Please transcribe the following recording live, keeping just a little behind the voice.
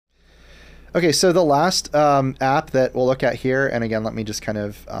Okay, so the last app that we'll look at here, and again, let me just kind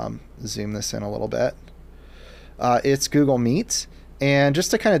of zoom this in a little bit. It's Google Meet. And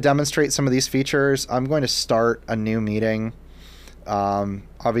just to kind of demonstrate some of these features, I'm going to start a new meeting.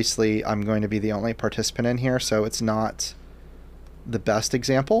 Obviously, I'm going to be the only participant in here, so it's not the best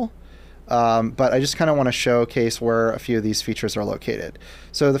example. But I just kind of want to showcase where a few of these features are located.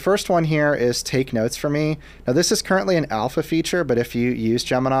 So the first one here is Take Notes for Me. Now this is currently an alpha feature, but if you use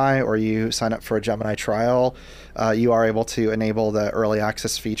Gemini or you sign up for a Gemini trial, you are able to enable the early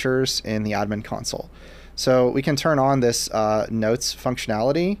access features in the admin console. So we can turn on this notes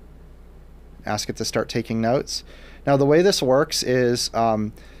functionality, ask it to start taking notes. Now the way this works is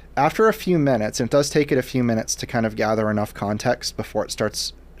after a few minutes, and it does take it a few minutes to kind of gather enough context before it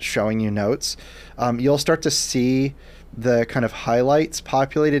starts showing you notes, you'll start to see the kind of highlights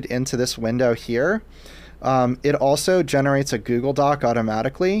populated into this window here. It also generates a Google Doc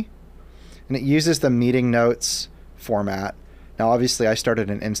automatically, and it uses the meeting notes format. Now obviously I started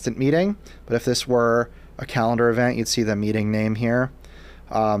an instant meeting, but if this were a calendar event, you'd see the meeting name here.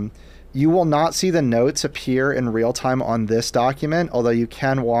 You will not see the notes appear in real time on this document, although you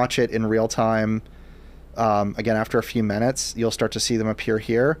can watch it in real time. Again, after a few minutes, you'll start to see them appear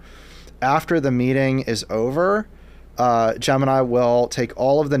here. After the meeting is over, Gemini will take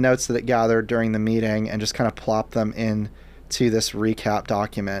all of the notes that it gathered during the meeting and just kind of plop them into this recap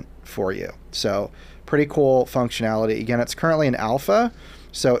document for you. So pretty cool functionality. Again, it's currently in alpha,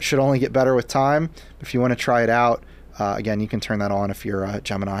 so it should only get better with time. If you want to try it out, again, you can turn that on if you're a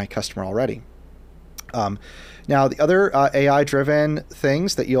Gemini customer already. Now, the other AI-driven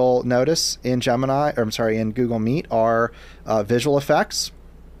things that you'll notice in in Google Meet are visual effects.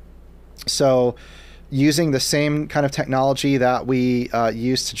 So using the same kind of technology that we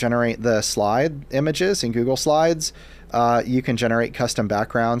use to generate the slide images in Google Slides, you can generate custom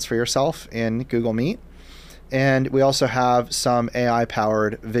backgrounds for yourself in Google Meet. And we also have some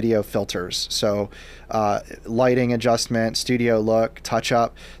AI-powered video filters. So lighting adjustment, studio look,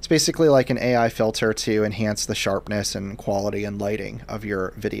 touch-up. It's basically like an AI filter to enhance the sharpness and quality and lighting of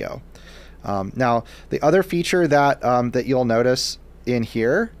your video. Now, the other feature that, that you'll notice in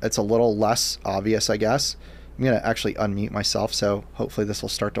here, it's a little less obvious, I guess. I'm going to actually unmute myself, so hopefully this will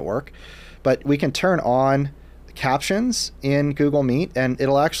start to work. But we can turn on captions in Google Meet, and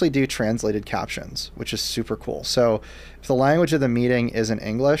it'll actually do translated captions, which is super cool. So if the language of the meeting is in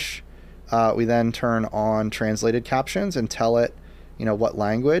English, we then turn on translated captions and tell it, what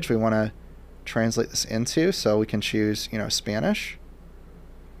language we want to translate this into. So we can choose, Spanish.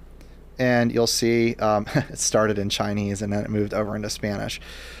 And you'll see it started in Chinese and then it moved over into Spanish.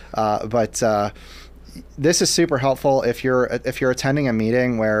 This is super helpful if you're attending a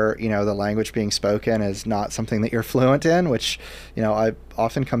meeting where the language being spoken is not something that you're fluent in, which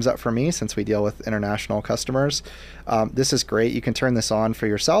often comes up for me since we deal with international customers. This is great. You can turn this on for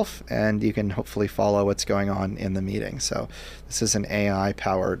yourself, and you can hopefully follow what's going on in the meeting. So this is an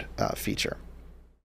AI-powered feature.